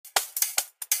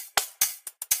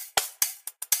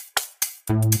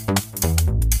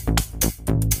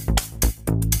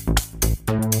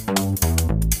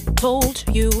Told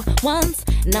you once,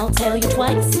 now tell you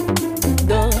twice.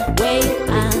 The way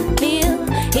I feel,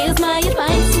 here's my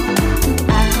advice.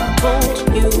 I told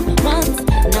you once,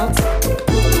 now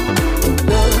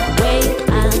the way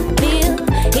I feel,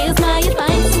 here's my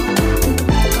advice.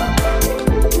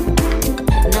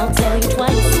 Now tell you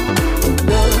twice.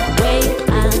 The way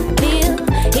I feel,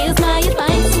 here's my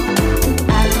advice.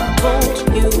 I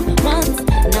told you once,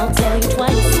 now tell you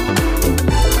twice.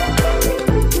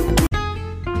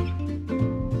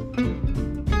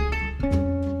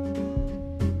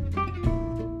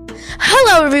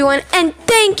 Hello everyone, and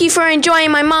thank you for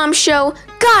enjoying my mom's show,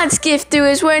 God's Gift Through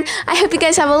His Word. I hope you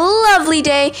guys have a lovely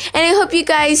day, and I hope you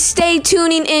guys stay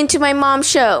tuning into my mom's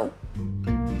show.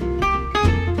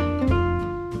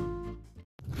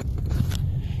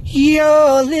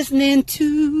 You're listening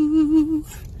to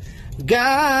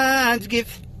God's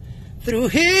Gift Through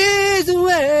His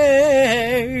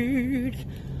Word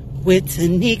with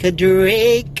Tanika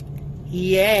Drake.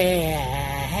 Yeah.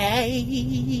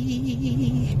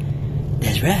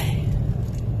 That's right.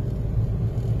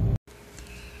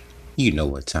 You know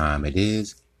what time it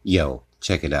is. Yo,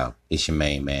 check it out. It's your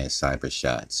main man, Cyber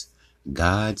Shots.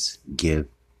 God's Gift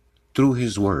Through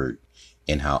His Word.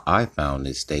 And how I found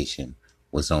this station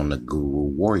was on the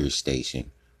Guru Warrior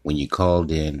station when you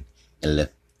called in and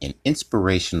left an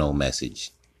inspirational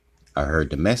message. I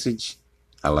heard the message.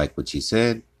 I liked what you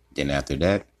said. Then after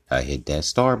that, I hit that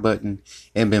star button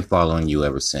and been following you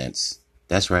ever since.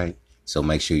 That's right. So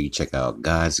make sure you check out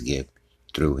God's Gift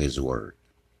Through His Word.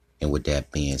 And with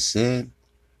that being said,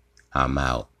 I'm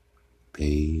out.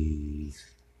 Peace.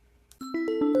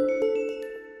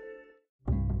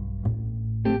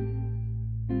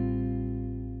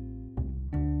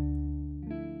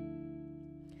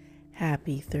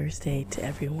 Happy Thursday to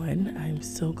everyone. I'm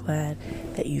so glad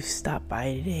that you stopped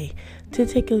by today to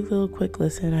take a little quick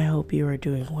listen. I hope you are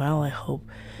doing well. I hope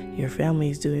your family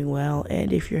is doing well.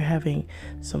 And if you're having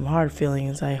some hard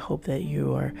feelings, I hope that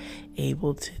you are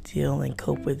able to deal and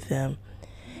cope with them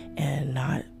and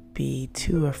not be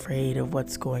too afraid of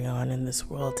what's going on in this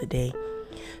world today.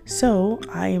 So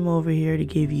I am over here to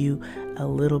give you a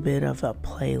little bit of a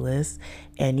playlist,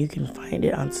 and you can find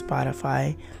it on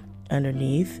Spotify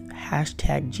underneath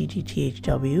hashtag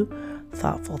GGTHW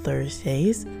Thoughtful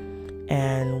Thursdays.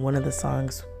 And one of the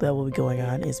songs that will be going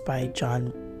on is by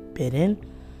John Bidden,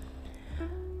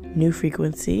 New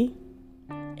Frequency.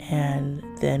 And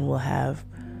then we'll have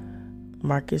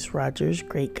Marcus Rogers,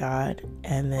 Great God.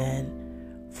 And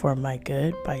then For My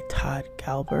Good by Todd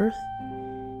Galberth.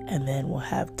 And then we'll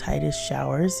have Titus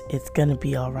Showers, It's Gonna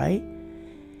Be Alright.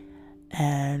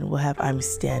 And we'll have I'm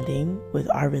Standing with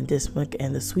Arvind Dismuke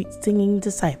and the Sweet Singing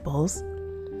Disciples.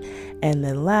 And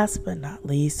then last but not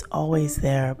least, Always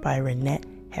There by Renette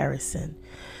Harrison.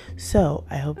 So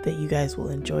I hope that you guys will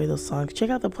enjoy those songs. Check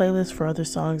out the playlist for other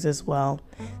songs as well.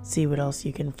 See what else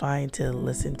you can find to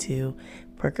listen to,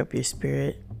 perk up your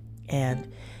spirit, and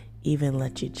even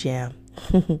let you jam.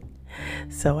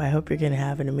 So I hope you're going to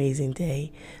have an amazing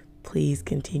day. Please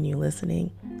continue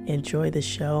listening. Enjoy the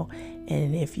show.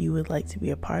 And if you would like to be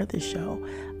a part of the show,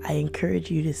 I encourage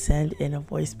you to send in a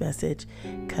voice message,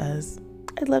 because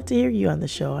I'd love to hear you on the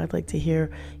show. I'd like to hear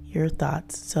your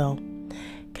thoughts. So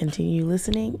continue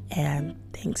listening, and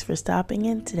thanks for stopping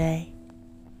in today.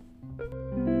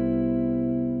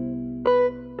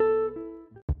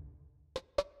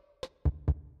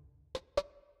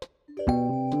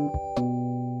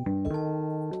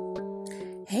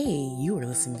 Hey, you are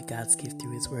listening to God's Gift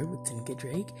Through His Word with Tanika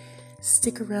Drake.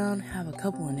 Stick around, have a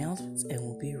couple announcements, and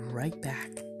we'll be right back.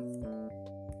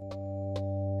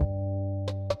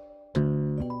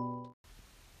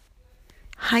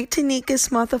 Hi, Tanika.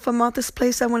 It's Martha from Martha's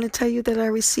Place. I want to tell you that I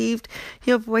received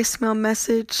your voicemail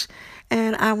message,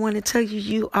 and I want to tell you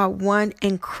you are one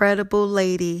incredible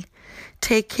lady.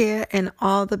 Take care, and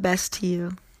all the best to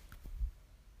you.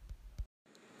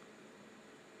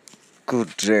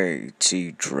 Good day,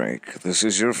 T. Drake. This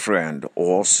is your friend,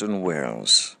 Orson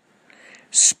Welles,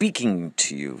 speaking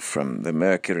to you from the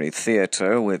Mercury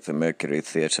Theatre with the Mercury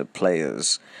Theatre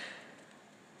Players.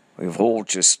 We've all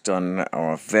just done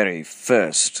our very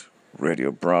first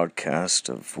radio broadcast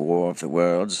of War of the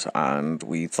Worlds, and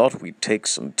we thought we'd take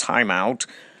some time out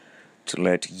to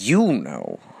let you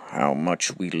know how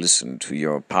much we listen to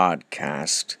your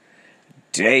podcast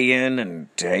day in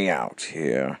and day out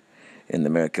here in the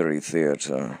Mercury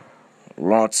Theatre.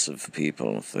 Lots of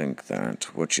people think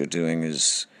that what you're doing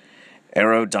is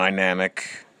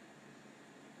aerodynamic,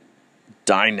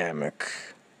 dynamic,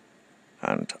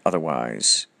 and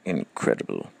otherwise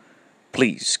incredible.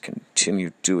 Please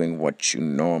continue doing what you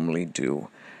normally do,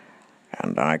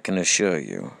 and I can assure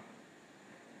you,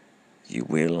 you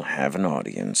will have an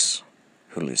audience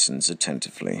who listens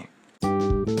attentively.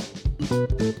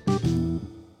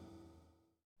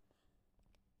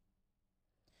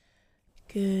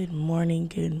 Good morning,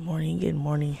 good morning, good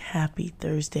morning. Happy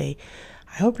Thursday.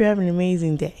 I hope you're having an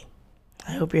amazing day.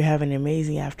 I hope you're having an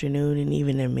amazing afternoon and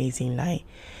even an amazing night.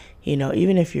 You know,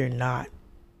 even if you're not,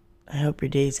 I hope your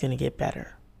day is going to get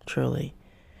better, truly.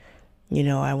 You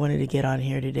know, I wanted to get on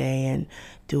here today and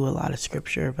do a lot of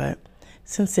scripture, but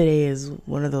since today is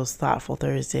one of those thoughtful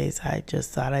Thursdays, I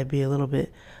just thought I'd be a little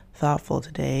bit thoughtful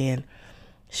today and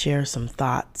share some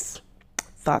thoughts.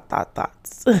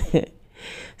 Thoughts.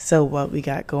 So what we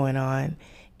got going on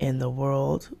in the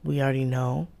world, we already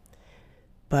know,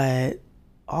 but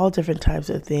all different types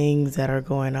of things that are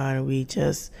going on,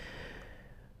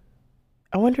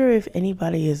 I wonder if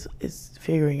anybody is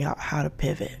figuring out how to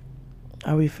pivot.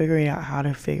 Are we figuring out how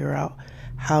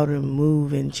to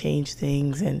move and change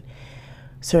things, and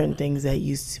certain things that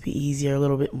used to be easier, a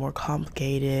little bit more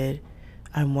complicated?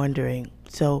 I'm wondering.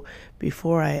 So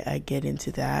before I get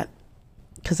into that,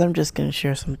 because I'm just going to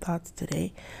share some thoughts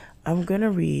today, I'm going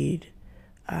to read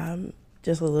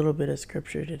just a little bit of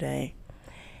scripture today.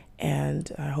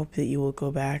 And I hope that you will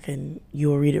go back and you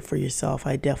will read it for yourself.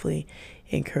 I definitely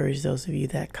encourage those of you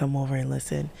that come over and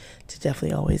listen to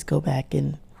definitely always go back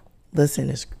and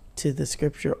listen to the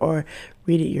scripture or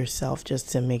read it yourself, just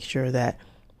to make sure that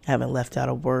I haven't left out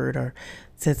a word or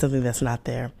said something that's not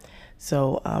there.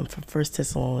 So from 1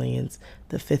 Thessalonians,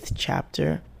 the 5th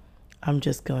chapter, I'm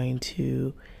just going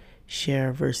to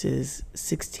share verses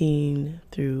 16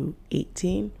 through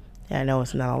 18. I know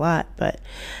it's not a lot, but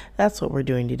that's what we're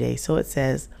doing today. So it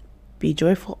says, "Be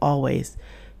joyful always,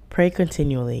 pray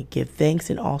continually, give thanks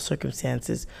in all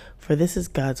circumstances, for this is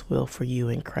God's will for you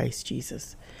in Christ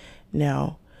Jesus."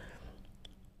 Now,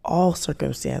 all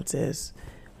circumstances,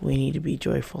 we need to be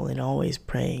joyful and always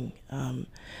praying.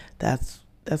 That's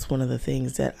one of the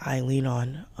things that I lean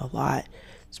on a lot,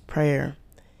 is prayer.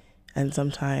 And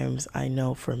sometimes I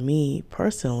know for me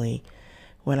personally,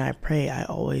 when I pray, I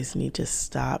always need to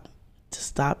stop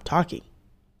talking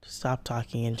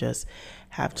and just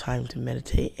have time to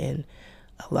meditate and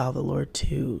allow the Lord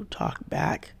to talk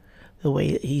back the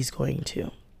way that He's going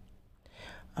to.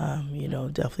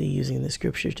 Definitely using the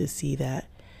scripture to see that.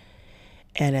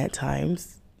 And at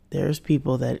times, there's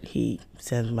people that He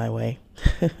sends my way.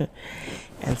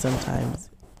 And sometimes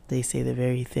they say the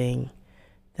very thing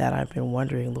that I've been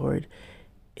wondering, Lord,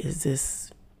 is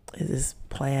this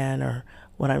plan or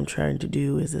what I'm trying to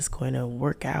do, is this going to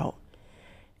work out?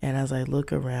 And as I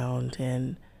look around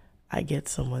and I get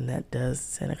someone that does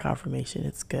send a confirmation,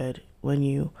 it's good. When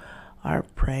you are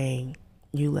praying,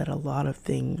 you let a lot of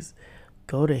things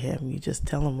go to Him. You just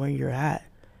tell Him where you're at,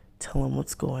 tell Him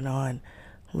what's going on,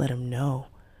 let Him know.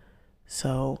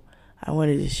 So I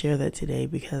wanted to share that today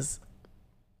because,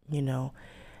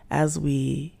 as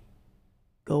we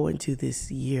go into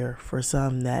this year, for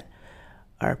some that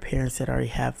are parents that already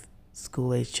have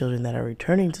school-age children that are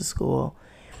returning to school,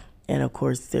 and of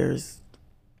course there's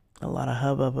a lot of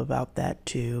hubbub about that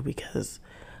too, because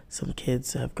some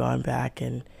kids have gone back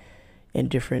and in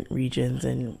different regions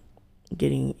and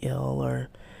getting ill or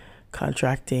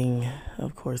contracting,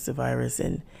 of course, the virus,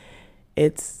 and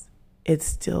it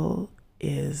still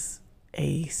is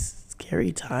a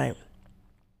scary time.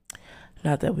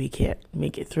 Not that we can't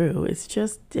make it through, it's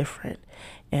just different.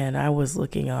 And I was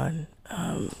looking on,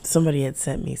 somebody had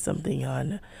sent me something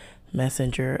on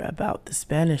Messenger about the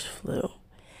Spanish flu,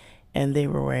 and they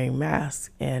were wearing masks,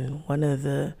 and one of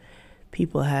the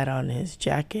people had on his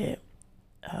jacket,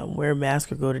 wear a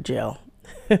mask or go to jail.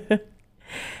 And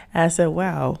I said,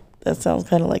 wow, that sounds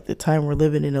kind of like the time we're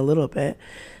living in a little bit.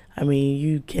 I mean,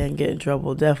 you can get in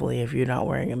trouble definitely if you're not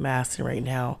wearing a mask right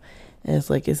now. And it's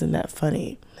like, isn't that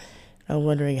funny? I'm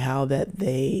wondering how that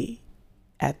they,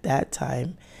 at that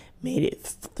time, made it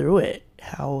through it.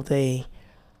 How they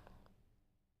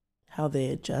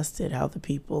adjusted, how the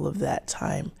people of that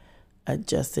time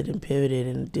adjusted and pivoted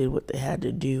and did what they had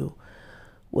to do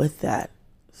with that.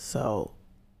 So,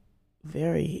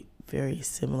 very, very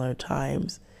similar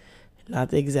times. Not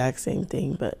the exact same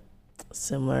thing, but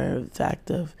similar fact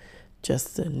of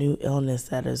just the new illness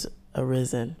that has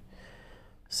arisen.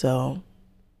 So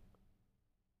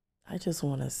I just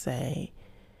want to say,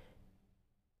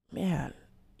 man,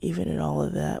 even in all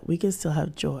of that, we can still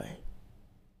have joy.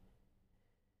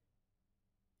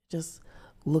 Just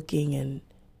looking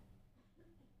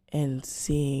and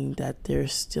seeing that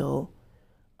there's still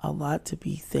a lot to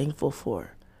be thankful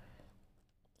for.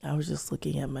 I was just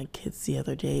looking at my kids the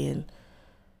other day, and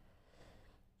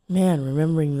man,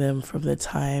 remembering them from the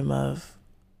time of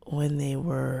when they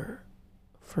were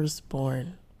first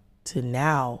born to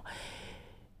now,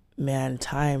 man,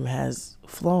 time has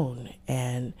flown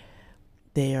and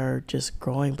they are just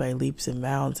growing by leaps and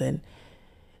bounds. And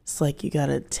it's like you got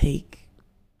to take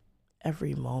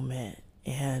every moment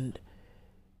and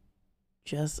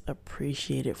just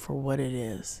appreciate it for what it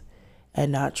is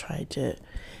and not try to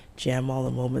jam all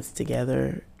the moments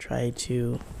together, try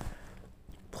to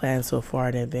plan so far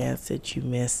in advance that you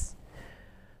miss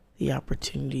the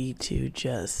opportunity to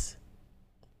just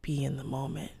be in the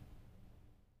moment.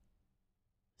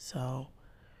 So,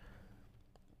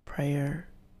 prayer,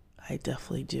 I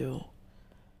definitely do.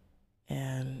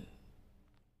 And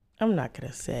I'm not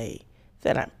going to say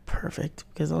that I'm perfect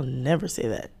because I'll never say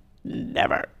that.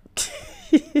 Never.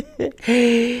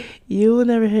 You will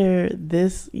never hear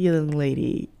this young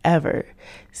lady ever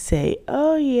say,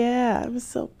 oh yeah, I'm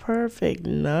so perfect.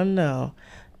 No,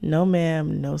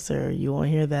 ma'am, no sir, you won't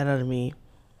hear that out of me.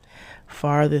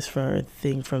 Farthest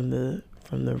thing from the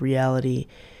reality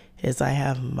is I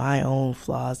have my own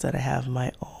flaws, that I have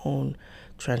my own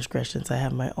transgressions, I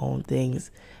have my own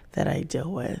things that I deal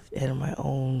with, and my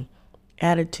own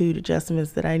attitude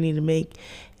adjustments that I need to make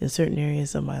in certain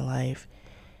areas of my life.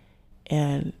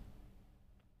 And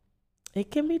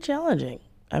it can be challenging.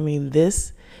 I mean,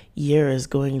 this year is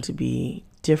going to be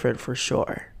different for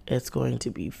sure. It's going to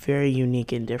be very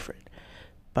unique and different.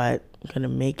 But I'm going to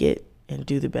make it and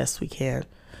do the best we can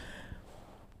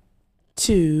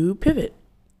to pivot.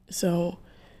 So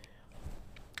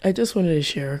I just wanted to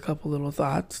share a couple little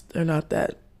thoughts. They're not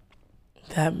that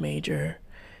major.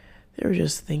 They were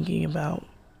just thinking about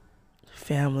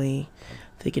family,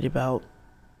 thinking about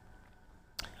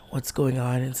what's going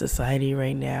on in society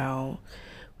right now.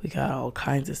 We got all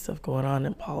kinds of stuff going on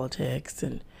in politics,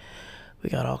 and we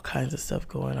got all kinds of stuff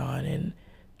going on, and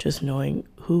just knowing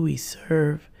who we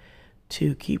serve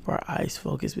to keep our eyes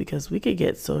focused, because we could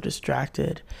get so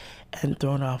distracted and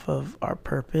thrown off of our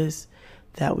purpose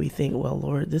that we think, well,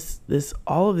 Lord, this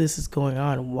all of this is going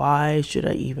on. Why should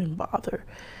I even bother?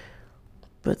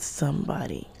 But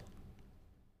somebody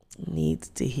needs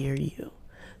to hear you.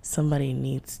 Somebody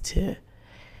needs to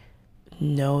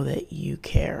know that you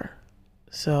care.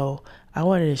 So I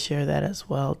wanted to share that as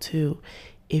well too.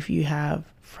 If you have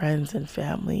friends and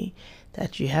family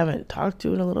that you haven't talked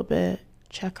to in a little bit,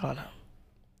 check on them.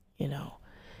 You know,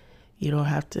 you don't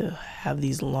have to have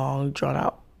these long, drawn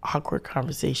out, awkward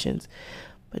conversations,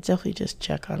 but definitely just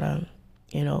check on them.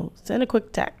 You know, send a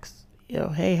quick text. You know,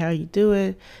 hey, how you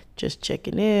doing? Just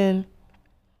checking in,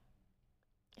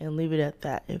 and leave it at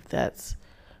that. If that's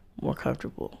more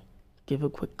comfortable, give a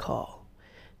quick call.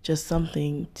 Just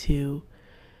something to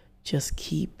just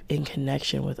keep in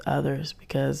connection with others,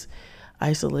 because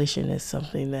isolation is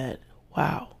something that,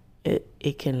 wow,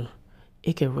 it can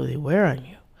really wear on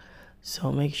you.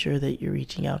 So make sure that you're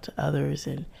reaching out to others,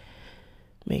 and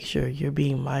make sure you're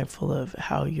being mindful of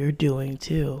how you're doing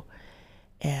too.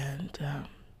 And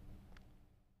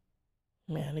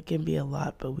man, it can be a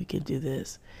lot, but we can do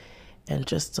this. And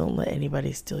just don't let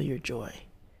anybody steal your joy.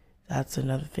 That's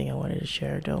another thing I wanted to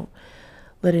share. Don't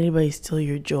let anybody steal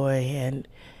your joy and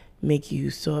make you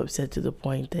so upset to the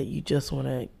point that you just want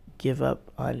to give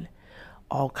up on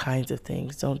all kinds of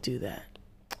things. Don't do that.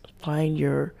 Find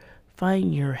your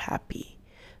happy,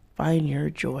 find your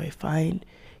joy, find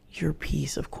your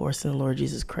peace, of course, in the Lord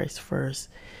Jesus Christ first,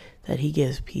 that he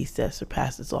gives peace that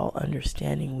surpasses all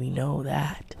understanding. We know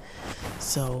that.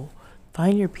 So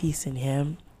find your peace in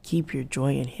him, keep your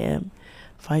joy in him,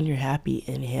 find your happy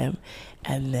in him,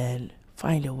 and then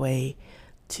find a way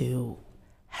to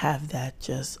have that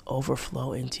just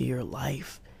overflow into your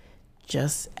life.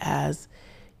 Just as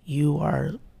you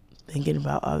are thinking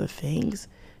about other things,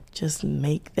 just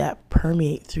make that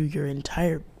permeate through your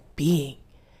entire being,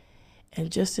 and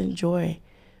just enjoy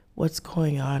what's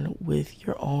going on with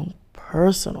your own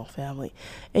personal family.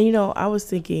 And you know, I was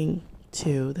thinking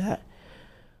too that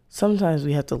sometimes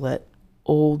we have to let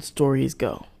old stories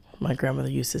go. My grandmother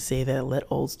used to say that, let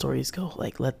old stories go,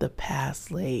 like let the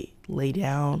past lay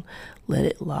down, let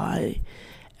it lie.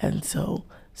 And so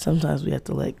sometimes we have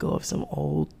to let go of some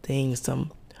old things,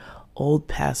 some old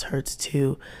past hurts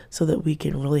too, so that we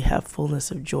can really have fullness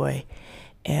of joy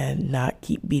and not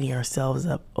keep beating ourselves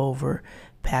up over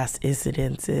past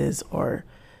incidences or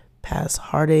past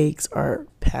heartaches or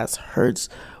past hurts,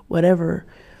 whatever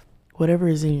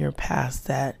is in your past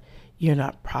that you're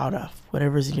not proud of,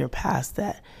 whatever is in your past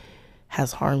that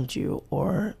has harmed you,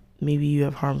 or maybe you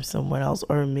have harmed someone else,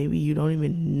 or maybe you don't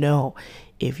even know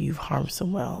if you've harmed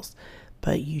someone else,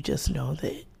 but you just know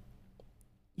that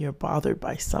you're bothered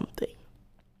by something.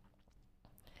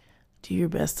 do your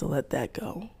best to let that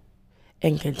go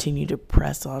and continue to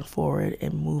press on forward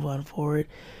and move on forward,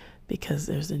 because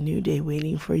there's a new day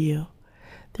waiting for you.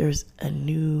 There's a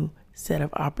new set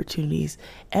of opportunities,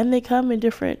 and they come in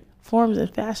different forms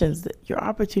and fashions. Your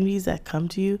opportunities that come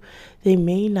to you, they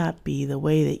may not be the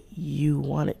way that you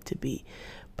want it to be,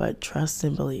 but trust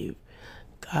and believe.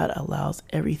 God allows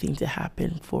everything to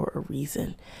happen for a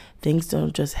reason. Things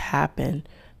don't just happen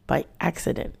by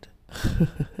accident.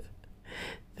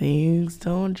 Things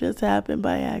don't just happen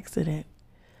by accident.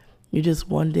 You just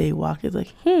one day walk, it's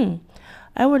like,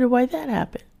 I wonder why that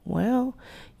happened. Well,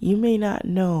 you may not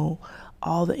know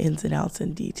all the ins and outs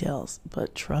and details,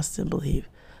 but trust and believe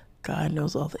God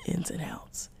knows all the ins and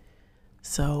outs.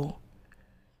 So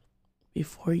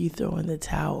before you throw in the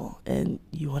towel and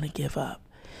you want to give up,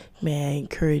 may I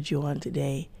encourage you on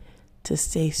today to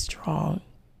stay strong.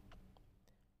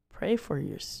 Pray for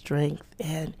your strength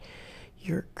and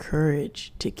your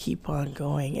courage to keep on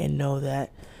going, and know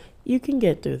that you can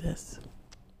get through this.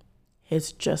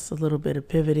 It's just a little bit of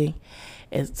pivoting.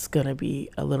 It's going to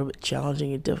be a little bit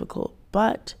challenging and difficult,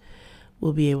 but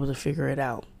we'll be able to figure it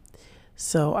out.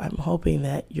 So I'm hoping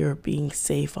that you're being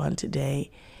safe on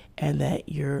today and that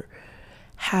you're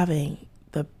having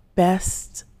the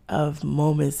best of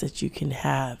moments that you can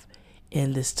have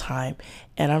in this time.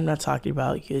 And I'm not talking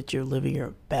about that you're living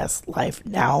your best life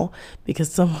now,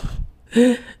 because some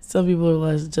people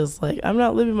are just like, I'm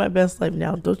not living my best life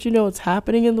now. Don't you know what's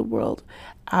happening in the world?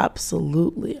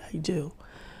 Absolutely, I do.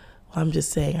 Well, I'm just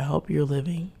saying, I hope you're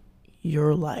living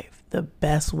your life the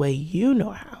best way you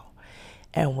know how,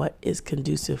 and what is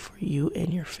conducive for you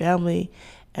and your family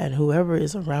and whoever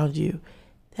is around you,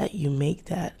 that you make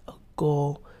that a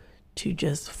goal to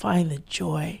just find the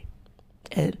joy,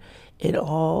 and in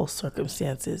all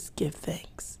circumstances give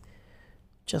thanks.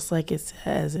 Just like it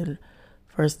says in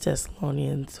 1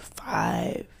 Thessalonians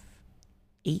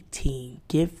 5:18,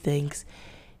 give thanks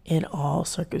in all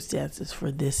circumstances,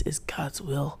 for this is God's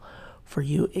will for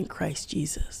you in Christ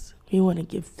Jesus. We want to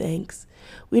give thanks.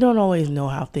 We don't always know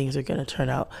how things are going to turn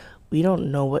out. We don't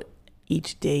know what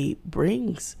each day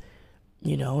brings.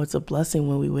 You know, it's a blessing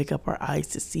when we wake up our eyes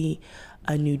to see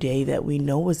a new day that we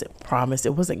know wasn't promised.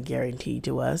 It wasn't guaranteed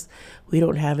to us. We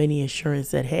don't have any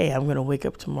assurance that, hey, I'm going to wake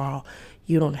up tomorrow.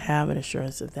 You don't have an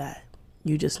assurance of that.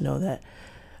 You just know that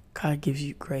God gives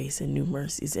you grace and new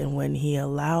mercies. And when he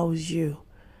allows you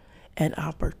an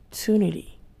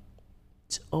opportunity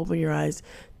to open your eyes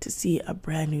to see a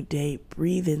brand new day,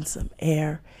 breathe in some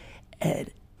air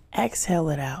and exhale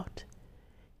it out,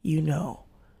 you know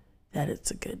that it's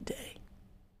a good day,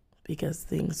 because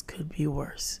things could be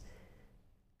worse.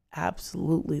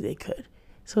 Absolutely, they could.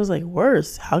 So it's like,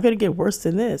 worse? How could it get worse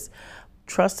than this?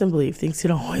 Trust and believe things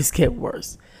can always get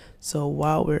worse. So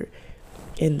while we're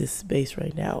in this space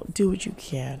right now, do what you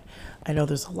can. I know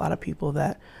there's a lot of people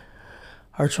that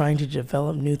are trying to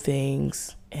develop new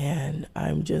things, and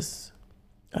I'm just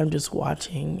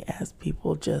watching as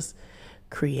people just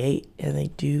create and they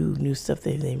do new stuff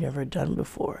they've never done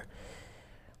before.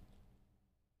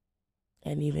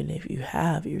 And even if you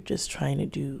have, you're just trying to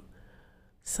do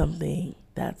something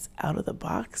that's out of the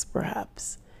box,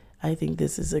 perhaps. I think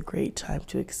this is a great time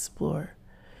to explore.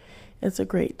 It's a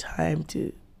great time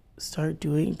to start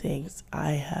doing things.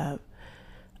 I have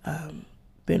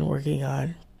been working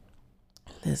on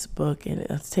this book, and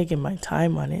it's taken my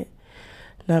time on it,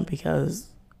 not because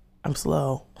I'm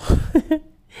slow,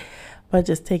 but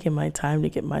just taking my time to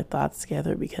get my thoughts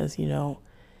together, because, you know,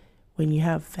 when you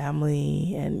have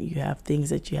family and you have things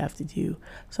that you have to do,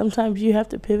 sometimes you have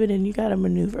to pivot and you got to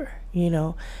maneuver. You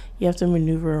know, you have to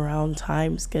maneuver around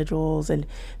time schedules and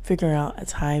figure out a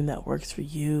time that works for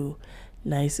you,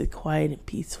 nice and quiet and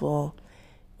peaceful,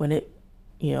 when it,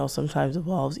 you know, sometimes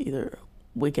involves either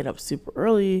waking up super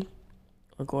early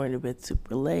or going to bed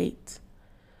super late,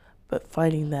 but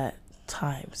finding that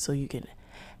time so you can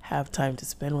have time to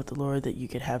spend with the Lord, that you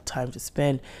can have time to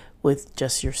spend with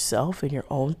just yourself and your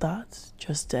own thoughts,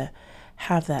 just to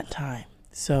have that time.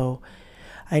 So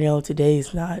I know today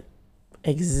is not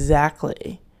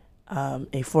exactly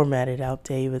a formatted out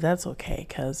day, but that's okay,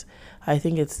 because I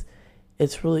think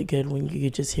it's really good when you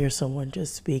just hear someone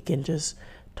just speak and just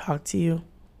talk to you.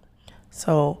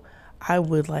 So I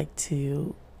would like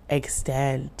to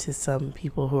extend to some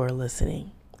people who are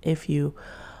listening, if you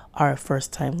are a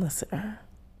first-time listener,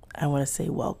 I want to say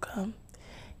welcome.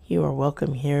 You are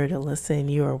welcome here to listen.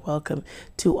 You are welcome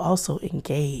to also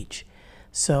engage.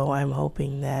 So I'm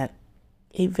hoping that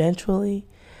eventually,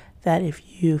 that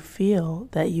if you feel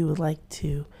that you would like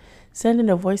to send in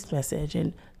a voice message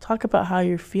and talk about how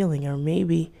you're feeling, or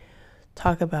maybe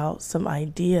talk about some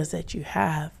ideas that you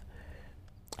have,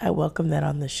 I welcome that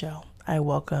on the show. I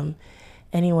welcome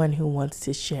anyone who wants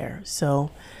to share.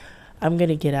 So I'm going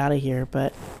to get out of here,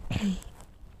 but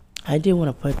I do want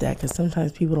to put that because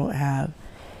sometimes people don't have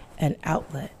an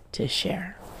outlet to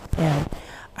share. And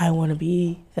I want to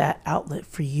be that outlet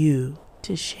for you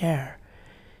to share.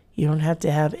 You don't have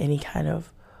to have any kind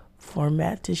of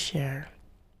format to share.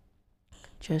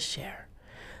 Just share.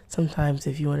 Sometimes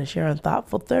if you want to share on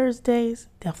Thoughtful Thursdays,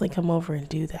 definitely come over and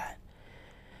do that.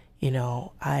 You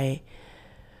know, I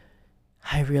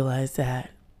realize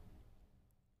that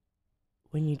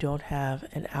when you don't have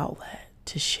an outlet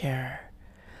to share,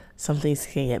 some things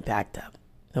can get backed up.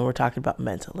 And we're talking about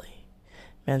mentally.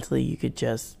 Mentally, you could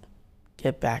just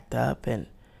get backed up and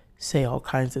say all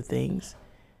kinds of things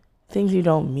you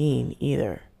don't mean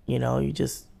either. You know, you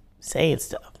just saying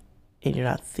stuff and you're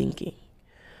not thinking.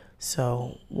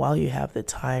 So while you have the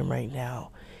time right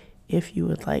now, if you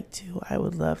would like to, I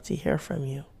would love to hear from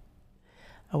you.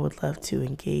 I would love to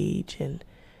engage and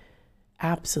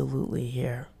absolutely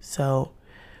hear. So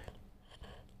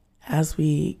as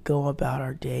we go about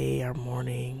our day, our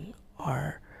morning,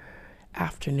 our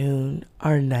afternoon,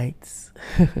 our nights,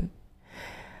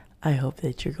 I hope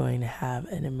that you're going to have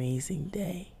an amazing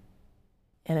day.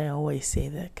 And I always say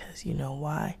that because you know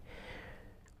why?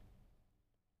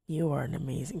 You are an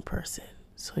amazing person.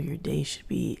 So your day should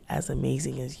be as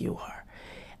amazing as you are.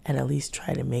 And at least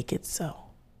try to make it so.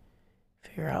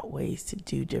 Figure out ways to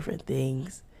do different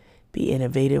things. Be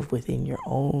innovative within your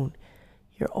own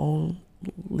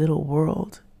little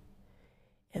world.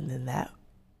 And then that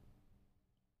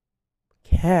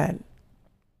can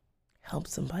help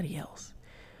somebody else.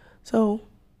 So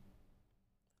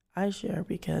I share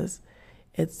because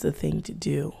it's the thing to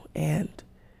do, and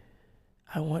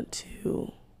I want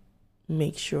to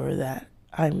make sure that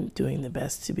I'm doing the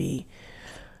best to be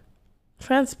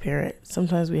transparent.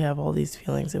 Sometimes we have all these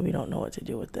feelings and we don't know what to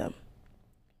do with them.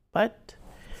 But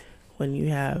when you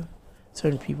have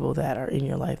certain people that are in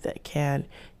your life that can,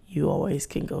 you always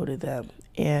can go to them.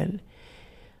 And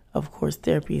of course,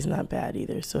 therapy is not bad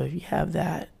either. So if you have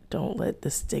that, don't let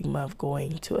the stigma of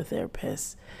going to a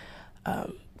therapist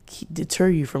deter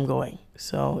you from going.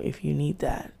 So if you need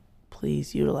that,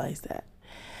 please utilize that.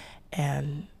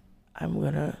 And I'm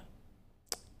going to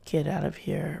get out of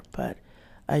here, but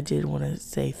I did want to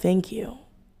say thank you.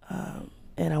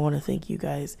 And I want to thank you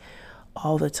guys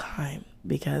all the time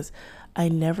because I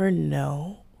never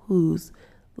know who's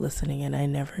listening and I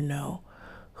never know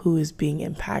who is being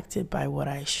impacted by what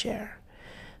I share.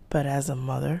 But as a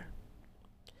mother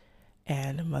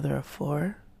and a mother of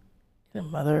 4 and a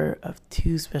mother of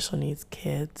 2 special needs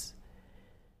kids,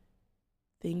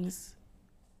 things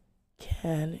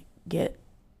can get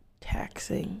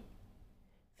taxing.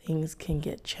 Things can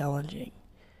get challenging.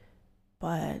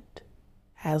 But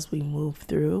as we move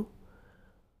through,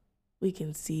 we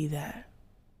can see that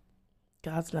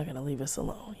God's not going to leave us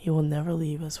alone. He will never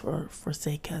leave us or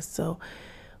forsake us. So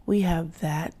we have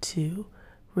that to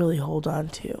really hold on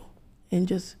to and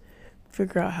just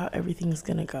figure out how everything's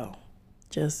going to go.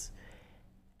 Just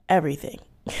everything.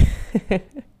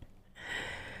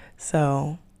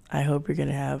 So I hope you're going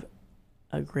to have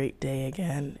a great day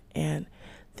again. And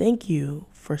thank you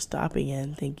for stopping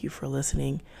in. Thank you for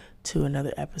listening to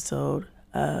another episode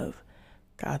of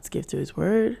God's Gift Through His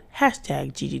Word.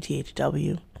 Hashtag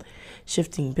GGTHW.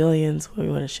 Shifting billions. We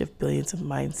want to shift billions of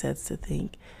mindsets to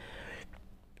think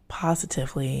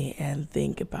positively and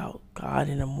think about God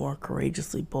in a more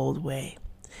courageously bold way.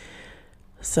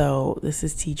 So this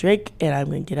is T. Drake, and I'm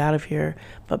going to get out of here.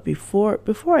 But before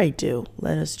I do,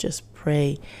 let us just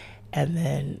pray, and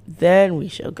then we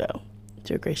shall go.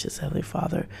 Dear gracious Heavenly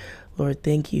Father, Lord,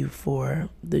 thank you for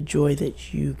the joy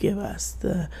that you give us,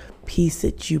 the peace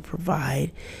that you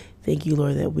provide. Thank you,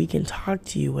 Lord, that we can talk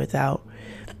to you without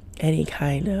any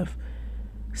kind of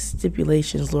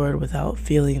stipulations, Lord, without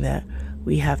feeling that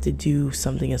we have to do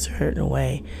something a certain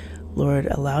way. Lord,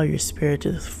 allow your spirit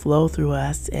to flow through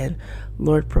us, and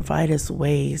Lord, provide us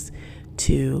ways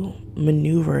to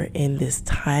maneuver in this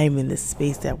time, in this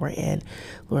space that we're in.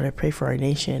 Lord, I pray for our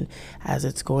nation as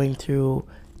it's going through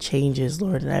changes,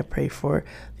 Lord, and I pray for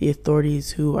the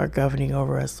authorities who are governing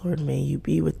over us. Lord, may you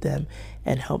be with them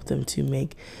and help them to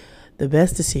make the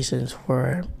best decisions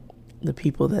for the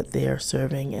people that they are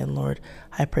serving. And Lord,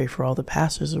 I pray for all the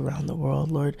pastors around the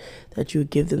world, Lord, that you would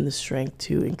give them the strength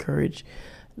to encourage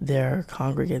their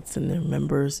congregants and their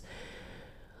members.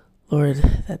 Lord,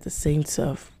 that the saints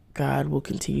of God will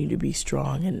continue to be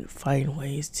strong and find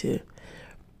ways to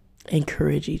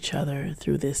encourage each other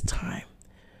through this time.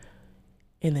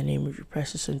 In the name of your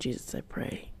precious Son, Jesus, I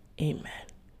pray. Amen.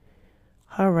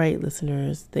 All right,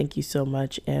 listeners, thank you so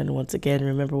much. And once again,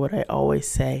 remember what I always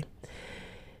say.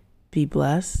 Be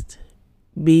blessed,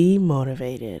 be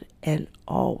motivated, and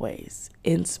always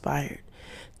inspired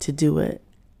to do what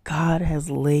God has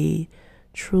laid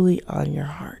truly on your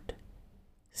heart.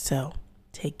 So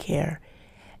take care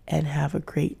and have a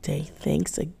great day.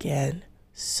 Thanks again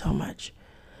so much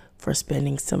for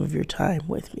spending some of your time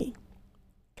with me.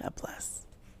 God bless.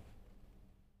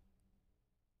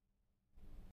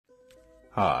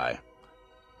 Hi,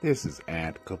 this is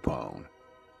Aunt Capone.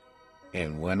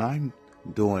 And when I'm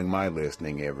doing my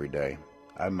listening every day,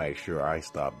 I make sure I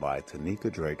stop by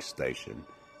Tanika Drake's station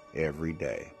every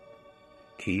day.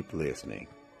 Keep listening.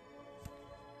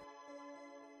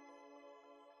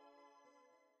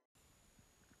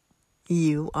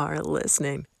 You are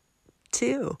listening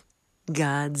to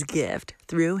God's Gift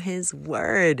Through His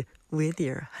Word with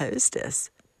your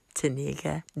hostess,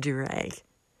 Tanika Drake.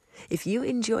 If you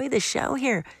enjoy the show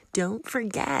here, don't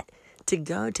forget to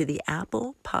go to the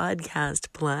Apple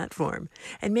Podcast platform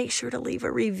and make sure to leave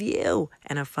a review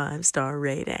and a 5-star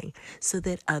rating so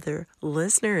that other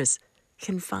listeners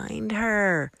can find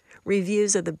her.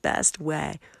 Reviews are the best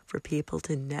way for people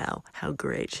to know how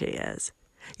great she is.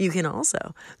 You can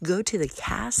also go to the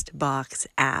CastBox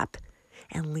app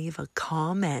and leave a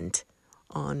comment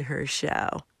on her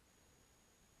show.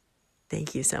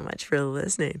 Thank you so much for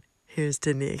listening. Here's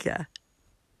Tanika.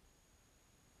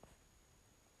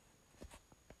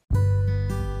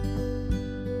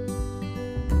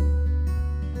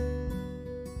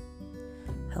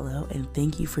 Hello, and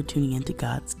thank you for tuning in to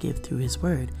God's Gift Through His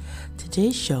Word.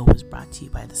 Today's show was brought to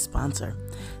you by the sponsor,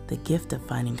 The Gift of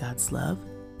Finding God's Love,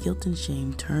 Guilt and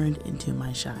Shame Turned into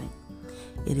My Shine.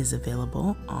 It is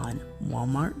available on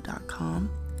Walmart.com,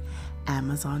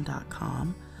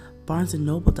 Amazon.com,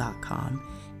 BarnesandNoble.com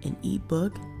in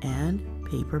ebook and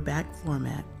paperback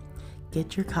format.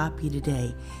 Get your copy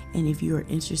today, and if you are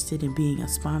interested in being a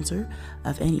sponsor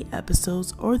of any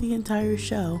episodes or the entire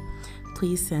show,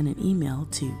 please send an email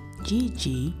to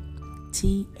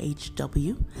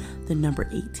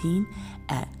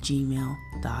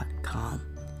ggthw18@gmail.com.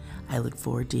 I look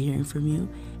forward to hearing from you,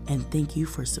 and thank you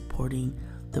for supporting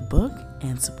the book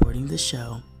and supporting the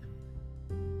show.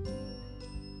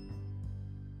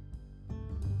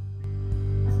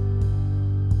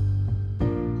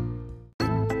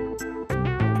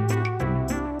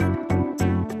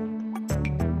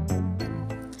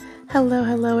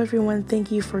 Hello everyone.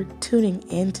 Thank you for tuning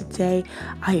in today.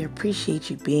 I appreciate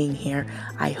you being here.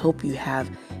 I hope you have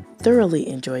thoroughly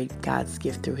enjoyed God's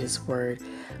Gift Through His Word.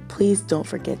 Please don't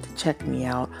forget to check me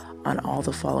out on all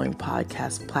the following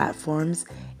podcast platforms: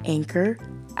 Anchor,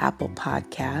 Apple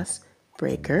Podcasts,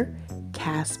 Breaker,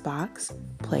 CastBox,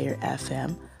 Player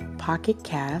FM, Pocket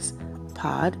Cast,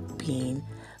 Podbean,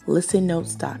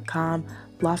 ListenNotes.com,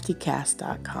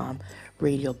 LoftyCast.com,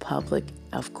 Radio Public,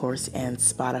 of course, and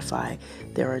Spotify.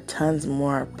 There are tons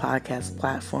more podcast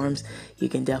platforms. You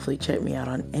can definitely check me out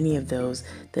on any of those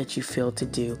that you feel to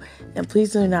do. And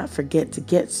please do not forget to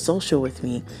get social with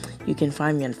me. You can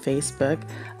find me on Facebook,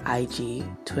 IG,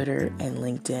 Twitter, and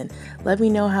LinkedIn. Let me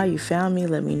know how you found me.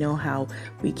 Let me know how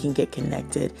we can get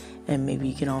connected, and maybe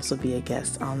you can also be a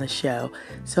guest on the show.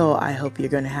 So I hope you're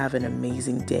going to have an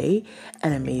amazing day,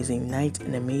 an amazing night,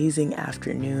 an amazing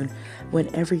afternoon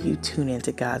whenever you tune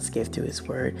into God's Gift Through His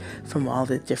Word, from all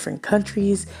the different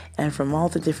countries and from all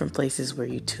the different places where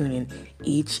you tune in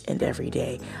each and every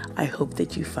day. I hope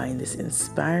that you find this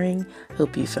inspiring,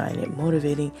 hope you find it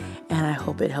motivating, and I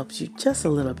hope it helps you just a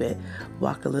little bit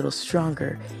walk a little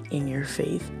stronger in your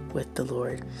faith with the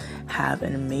Lord. Have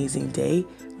an amazing day.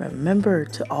 Remember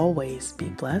to always be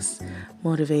blessed,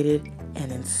 motivated,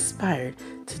 and inspired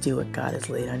to do what God has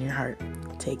laid on your heart.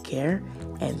 Take care,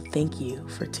 and thank you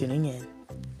for tuning in.